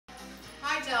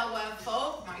LWAB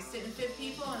folk, my Sit and Fit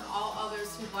people, and all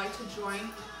others who'd like to join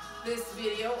this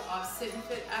video of Sit and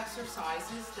Fit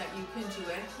exercises that you can do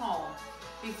at home.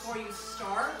 Before you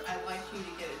start, I'd like you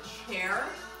to get a chair.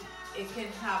 It can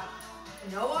have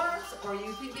no arms, or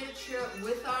you can get a chair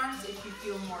with arms if you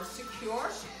feel more secure.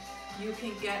 You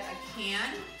can get a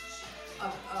can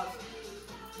of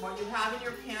what you have in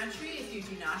your pantry if you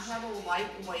do not have a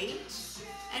light weight.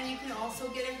 And you can also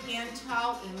get a hand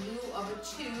towel in lieu of a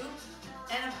tube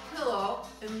and a pillow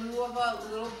in lieu of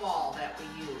a little ball that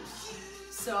we use.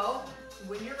 So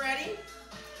when you're ready,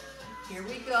 here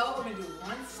we go. We're going to do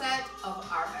one set of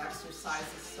our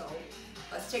exercises. So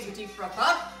let's take a deep breath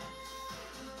up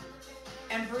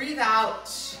and breathe out.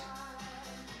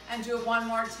 And do it one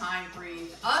more time.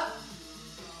 Breathe up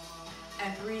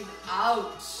and breathe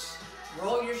out.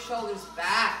 Roll your shoulders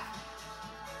back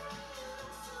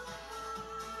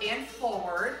and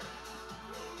forward.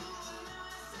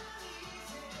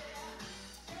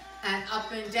 And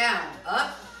up and down.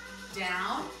 Up,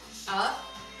 down, up,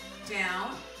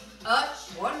 down, up.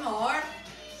 One more.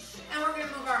 And we're going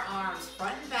to move our arms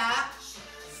front and back,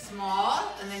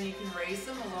 small, and then you can raise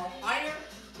them a little higher,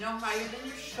 no higher than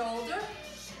your shoulder.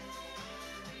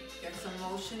 Get some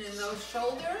motion in those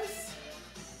shoulders.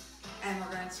 And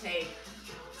we're going to take,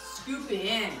 scoop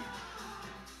in.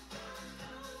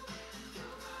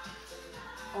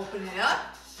 Open it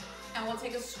up, and we'll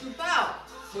take a scoop out.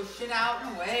 Push it out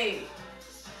and away.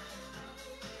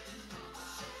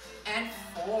 And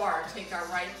 4. Take our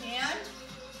right hand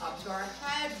up to our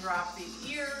head, drop the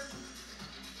ear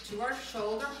to our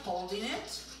shoulder, holding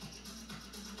it.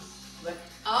 Lift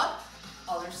up,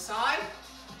 other side.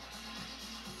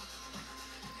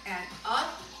 And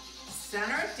up,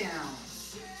 center it down.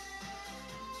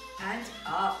 And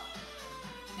up.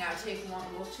 Now take one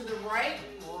look to the right,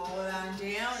 roll it on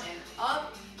down and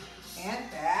up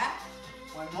and back.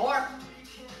 One more.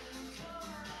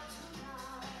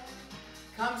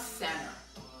 Come center.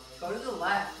 Go to the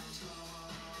left.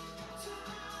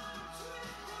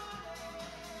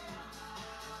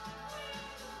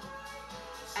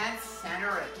 And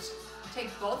center it.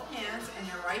 Take both hands and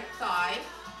your right thigh.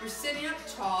 You're sitting up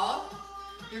tall.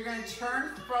 You're going to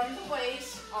turn from the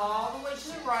waist all the way to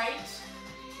the right.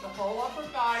 The whole upper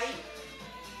body.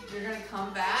 You're going to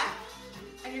come back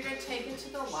and you're going to take it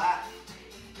to the left.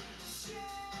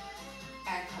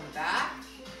 And come back.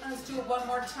 And let's do it one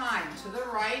more time. To the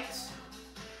right.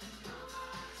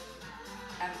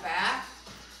 And back.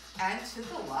 And to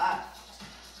the left.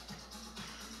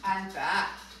 And back.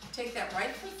 Take that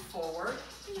right foot forward.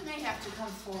 You may have to come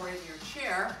forward in your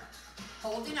chair.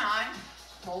 Holding on.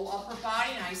 Whole upper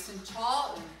body nice and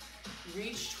tall. And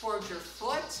reach towards your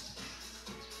foot.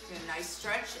 Get a nice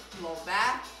stretch, low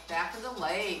back, back of the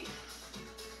leg.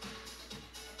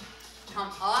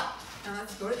 Come up, and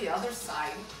let's go to the other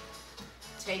side.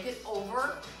 Take it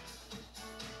over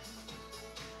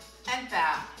and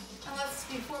back. And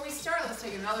before we start, let's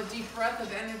take another deep breath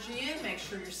of energy in. Make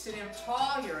sure you're sitting up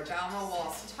tall, your abdominal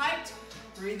wall's tight.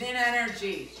 Breathe in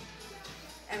energy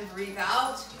and breathe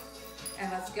out.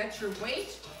 And let's get your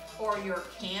weight or your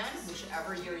can,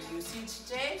 whichever you're using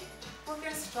today. We're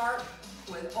going to start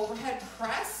with overhead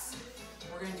press.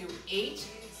 We're going to do 8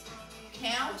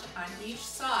 count on each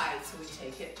side. So we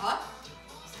take it up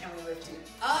and we lift it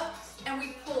up and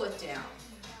we pull it down.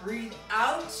 Breathe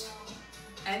out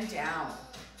and down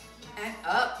and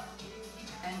up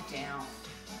and down.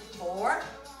 4.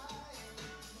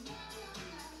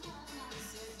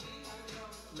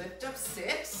 Lift up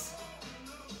 6.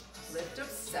 Lift up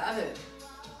 7.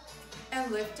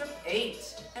 And lift up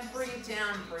 8. And bring it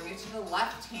down. Bring it to the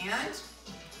left hand.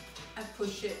 And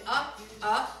push it up,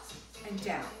 up, and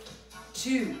down.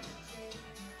 2.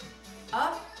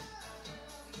 Up.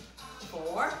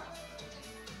 4.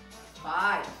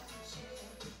 5.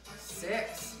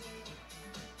 6.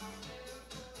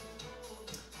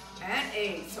 And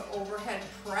 8. So overhead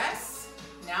press.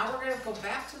 Now we're going to go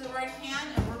back to the right hand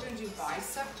and we're going to do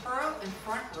bicep curl and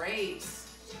front raise.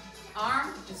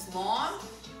 Arm is long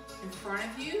in front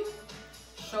of you.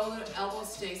 Shoulder, elbow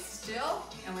stay still,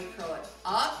 and we curl it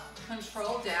up,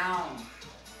 control down.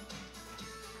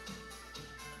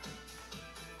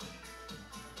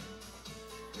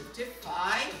 Lift it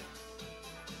 5,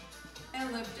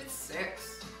 and lift it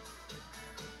 6.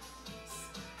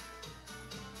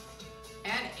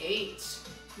 And 8.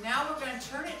 Now we're going to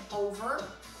turn it over,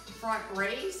 front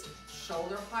raise,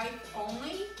 shoulder height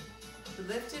only.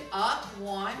 Lift it up,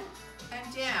 1,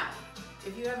 and down.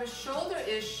 If you have a shoulder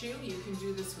issue, you can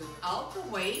do this without the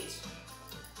weight.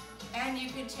 And you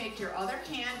can take your other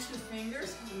hand, 2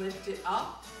 fingers, lift it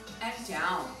up and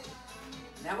down.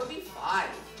 And that would be 5.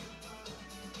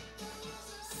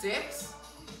 6,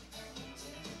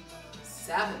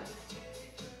 7,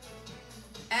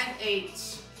 and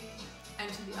 8.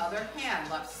 And to the other hand,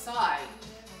 left side.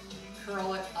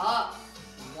 Curl it up.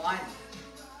 1,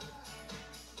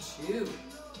 2,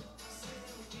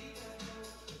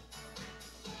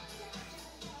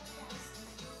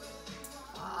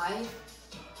 5,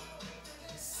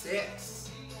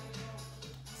 6,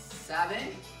 7,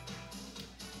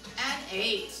 and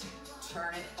 8.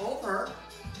 Turn it over.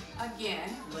 Again,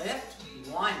 lift.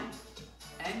 1,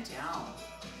 and down.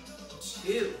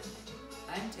 2,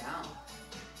 and down.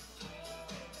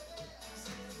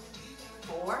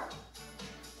 4,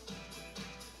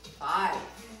 5,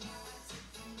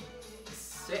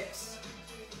 6.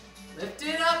 Lift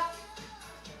it up.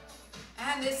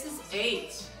 And this is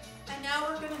 8. And now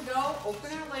we're going to go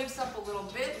open our legs up a little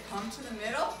bit. Come to the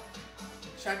middle.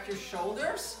 Check your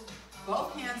shoulders.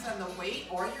 Both hands on the weight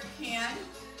or your can.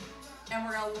 And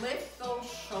we're going to lift those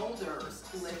shoulders.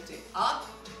 Lift it up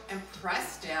and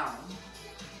press down.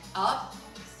 Up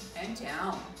and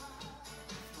down.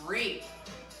 3,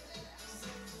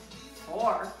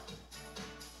 4,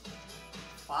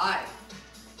 5,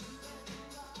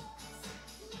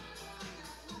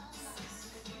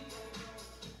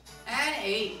 and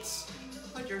 8.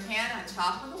 Put your hand on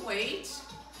top of the weight.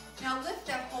 Now lift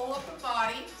that whole upper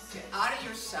body. Get out of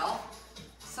yourself.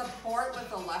 Support with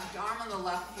the left arm on the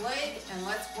left leg, and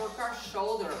let's work our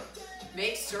shoulder.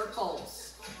 Make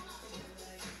circles.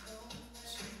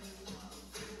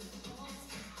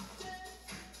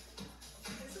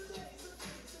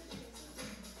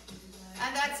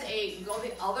 And that's 8. Go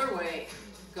the other way.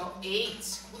 Go 8,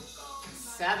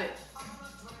 7,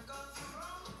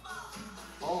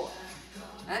 4,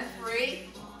 and 3,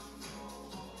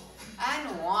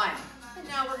 and 1. And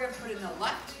now we're going to put in the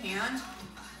left hand.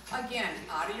 Again,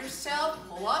 out of yourself,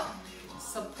 pull up,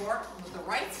 support with the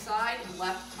right side,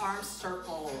 left arm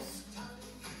circles.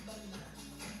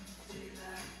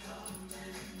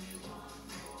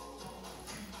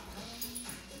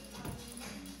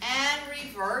 And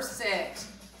reverse it.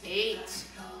 8,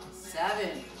 7,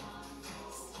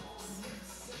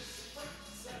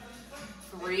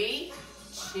 3,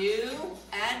 2,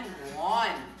 and 1.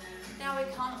 Now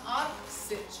we come up,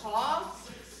 sit tall.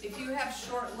 If you have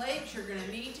short legs, you're going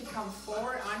to need to come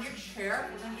forward on your chair.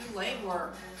 We're going to do leg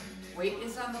work. Weight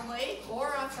is on the leg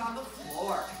or it's on the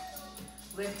floor.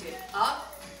 Lift it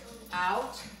up,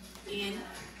 out, in,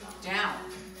 down.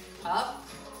 Up,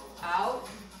 out,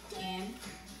 in,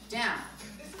 down.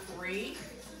 3,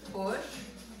 push,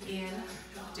 in,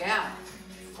 down.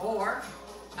 4,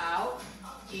 out,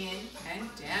 in, and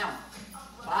down.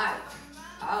 5,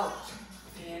 out,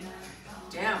 in,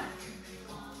 down.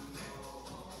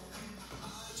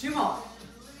 2 more.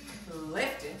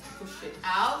 Lift it, push it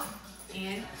out,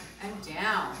 in, and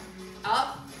down.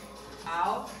 Up,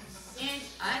 out, in,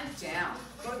 and down.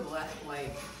 Go to the left leg.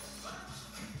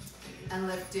 And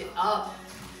lift it up,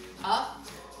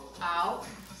 out,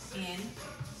 in,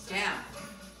 down.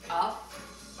 Up,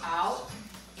 out,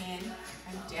 in,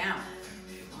 and down.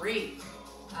 3,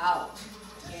 out,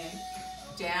 in,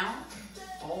 down.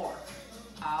 4,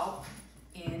 out,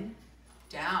 in,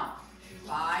 down.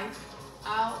 5,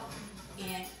 out, in,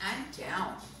 and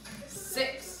down.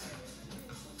 6,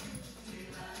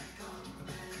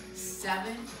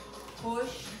 7,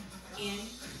 push, in,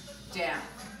 down.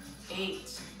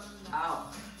 8,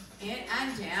 out, in,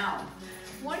 and down.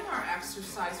 One more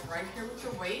exercise right here with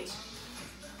the weight.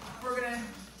 We're going to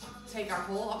take our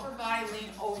whole upper body,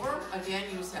 lean over. Again,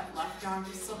 use that left arm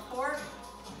to support.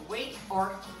 Weight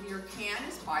or your can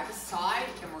is by the side,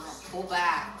 and we're going to pull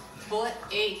back. Pull it.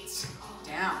 8,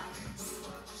 down.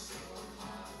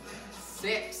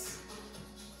 6,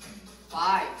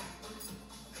 5,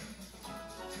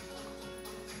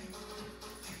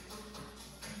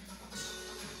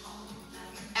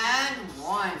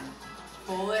 1.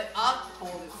 Pull it up,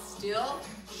 hold it still.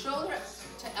 Shoulder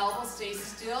to elbow, stay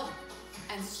still,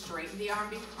 and straighten the arm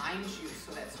behind you.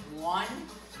 So that's 1,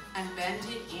 and bend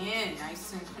it in,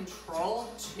 nice and controlled.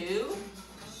 2,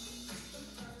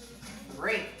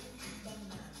 3,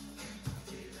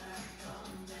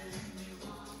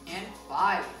 and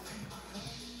 5.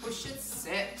 Push it.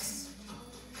 6,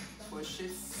 push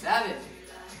it. 7,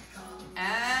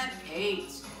 and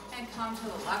 8, and come to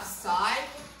the left side,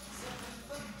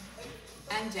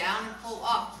 and down and pull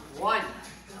up. 1,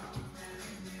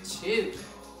 2,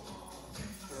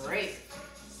 3,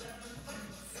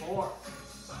 4,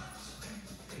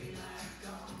 6,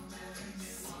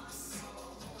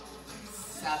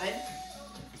 7,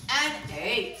 and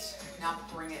 8. Now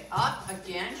bring it up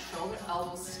again, shoulder,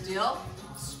 elbow still,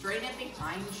 straighten it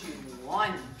behind you.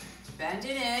 1, bend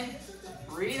it in,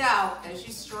 Breathe out as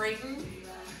you straighten.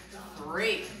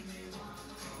 3,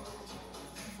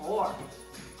 4,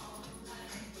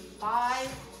 5,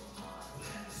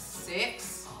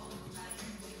 6,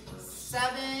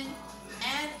 7,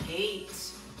 and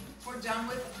 8. We're done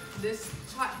with this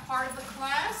part of the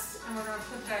class, and we're going to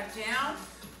put that down.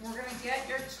 We're going to get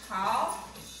your towel,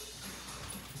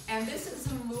 and this is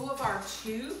in lieu of our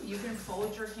tube. You can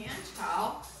fold your hand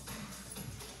towel.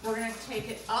 We're going to take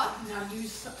it up. Now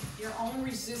use your own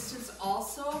resistance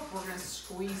also. We're going to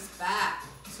squeeze back.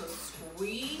 So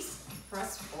squeeze,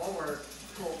 press forward,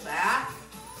 pull back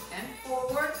and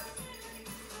forward.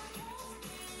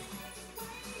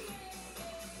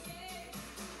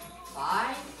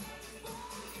 Five,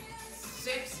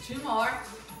 6, 2 more,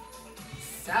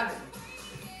 7,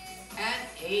 and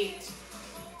 8.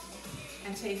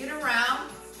 And take it around.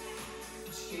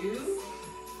 2,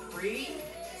 3,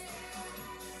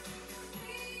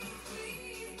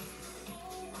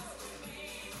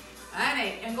 and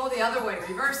 8. And go the other way.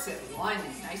 Reverse it. 1,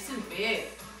 nice and big.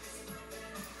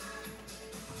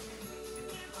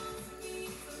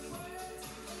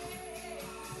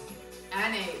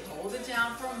 And 8. Hold it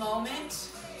down for a moment.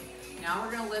 Now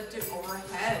we're going to lift it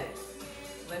overhead.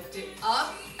 Lift it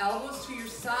up, elbows to your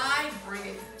side, bring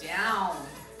it down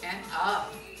and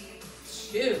up.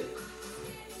 2.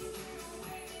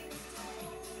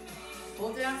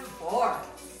 Hold down 4.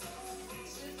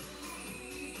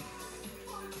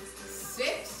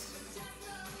 6,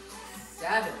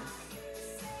 7,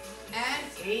 and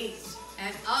 8.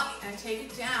 And up and take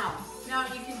it down. Now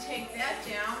you can take that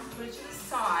down, put it to the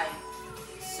side.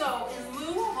 So in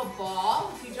lieu of a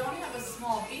ball, if you don't have a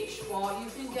small beach ball, you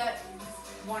can get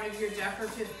one of your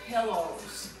decorative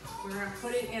pillows. We're going to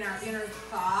put it in our inner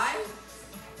thigh.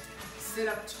 Sit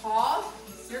up tall.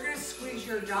 You're going to squeeze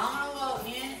your abdominal wall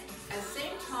in at the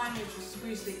same time as you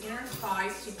squeeze the inner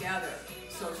thighs together.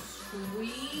 So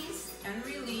squeeze and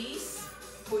release.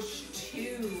 Push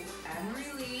 2 and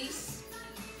release.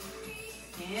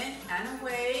 In and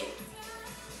away.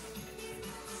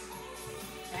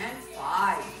 And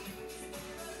 5,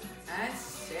 and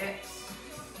 6,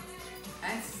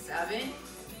 and 7,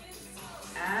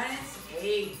 and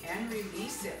 8, and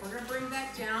release it. We're going to bring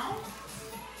that down,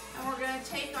 and we're going to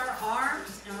take our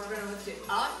arms, and we're going to lift it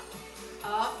up,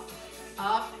 up,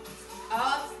 up,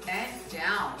 up, and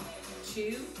down.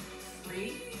 2,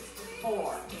 3,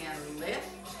 4, and lift.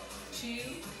 2,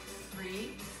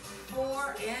 3,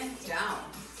 4, and down.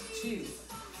 2,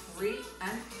 3,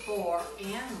 and 4,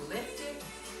 and lift it.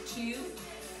 2,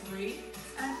 3,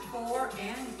 and 4,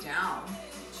 and down.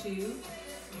 2,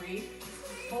 3,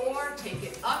 4. Take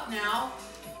it up now.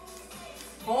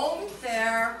 Hold it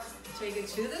there. Take it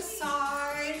to the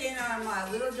side. And my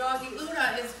little doggy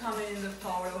Una is coming in the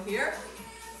photo here.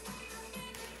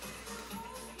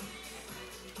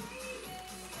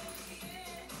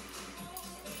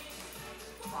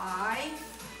 Five,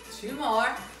 2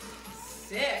 more.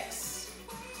 6,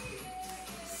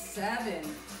 7,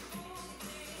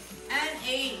 and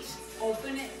 8.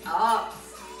 Open it up.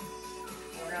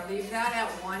 We're going to leave that at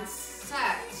 1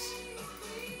 set.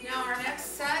 Now our next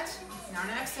set, our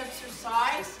next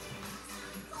exercise,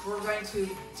 we're going to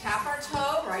tap our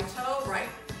toe, right,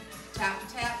 tap,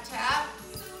 tap, tap.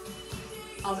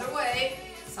 Other way,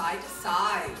 side to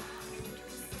side.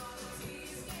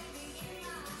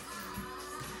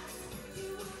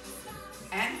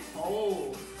 And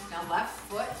hold. Now left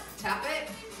foot, tap it.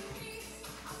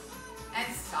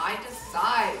 And side to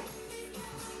side.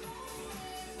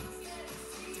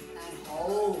 And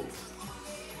hold.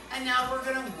 And now we're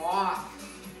going to walk.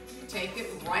 Take it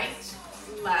right,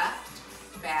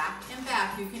 left, back, and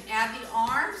back. You can add the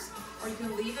arms or you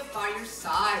can leave it by your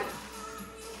side.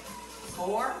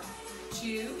 4,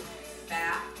 2,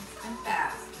 back, and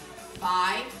back.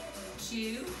 5,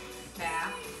 2,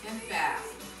 back, and back.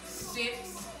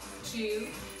 6, 2,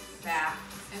 back,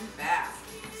 and back.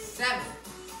 7,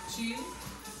 2,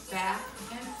 back,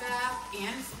 and back,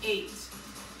 and 8.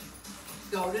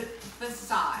 Go to the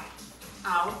side.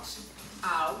 Out,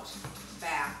 out,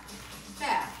 back,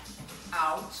 back.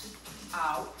 Out,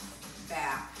 out,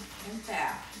 back, and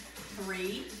back.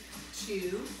 3,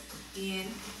 2, in,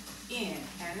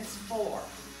 and it's 4.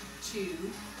 2,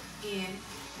 in,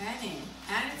 and in.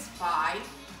 And it's 5,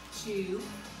 2,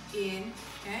 in,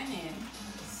 and in.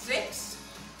 6.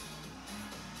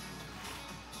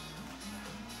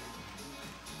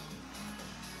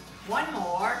 One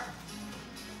more.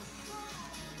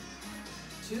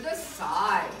 To the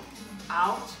side.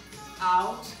 Out,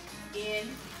 out, in,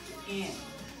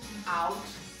 out,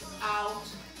 out,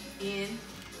 in,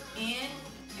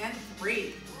 and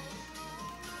 3.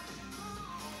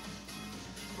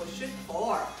 push it.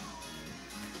 4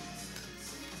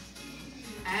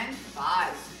 and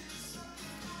 5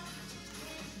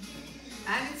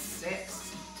 and it's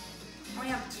 6. We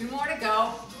have 2 more to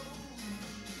go.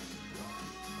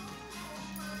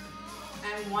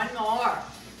 And 1 more.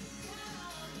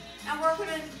 And we're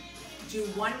gonna do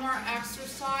 1 more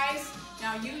exercise.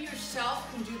 Now you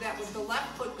yourself can do that with the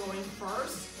left foot going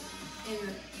first.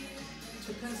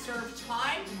 To conserve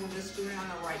time, we're just doing it on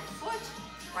the right foot.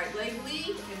 Right leg lead,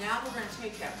 and now we're gonna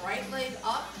take that right leg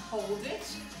up, hold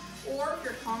it, or if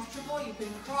you're comfortable, you can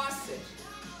cross it.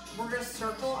 We're gonna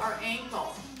circle our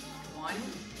ankle. 1,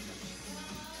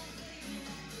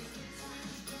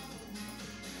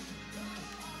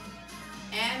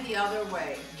 and the other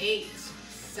way. 8,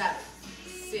 7,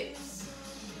 6,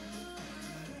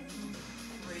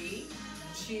 3,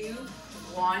 2,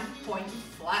 1. Point and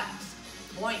flex.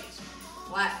 Point,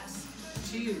 flex.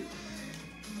 2,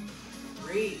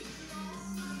 3,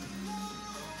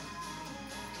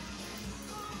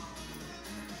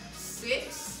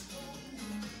 6,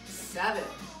 7,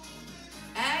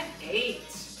 and 8.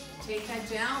 Take that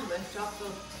down, lift up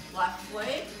the left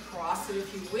leg, cross it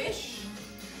if you wish.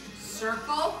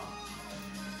 Circle.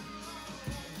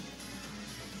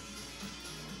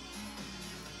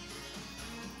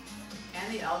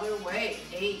 And the other way.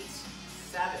 8,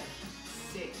 7,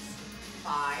 6,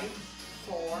 5,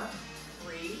 4,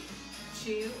 3,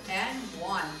 2, and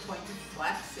 1. Point and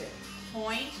flex it.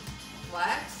 Point,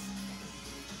 flex.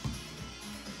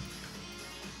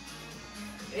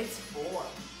 It's 4,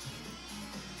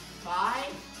 5,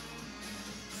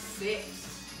 6,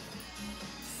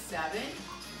 7,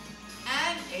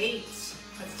 and 8.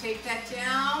 Let's take that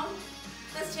down.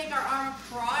 Let's take our arm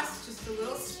across, just a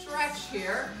little stretch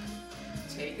here.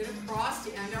 Take it across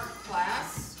to end our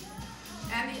class.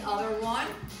 And the other one.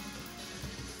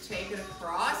 Take it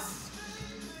across.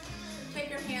 Take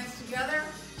your hands together.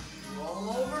 Roll them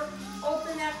over.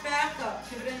 Open that back up.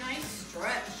 Give it a nice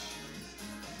stretch.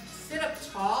 Sit up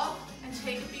tall and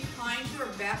take it behind you or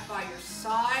back by your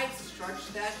side.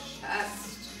 Stretch that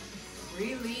chest.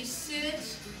 Release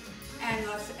it. And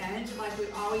let's end like we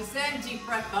always end. Deep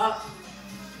breath up.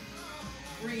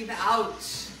 Breathe out.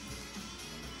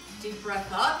 Deep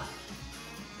breath up.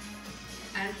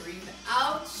 And breathe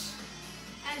out.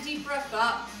 And deep breath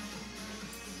up.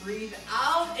 Breathe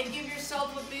out and give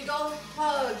yourself a big old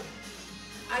hug.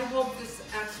 I hope this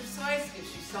exercise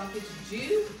gives you something to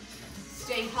do.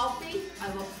 Stay healthy.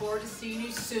 I look forward to seeing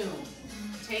you soon.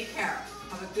 Take care.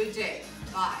 Have a good day.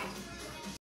 Bye.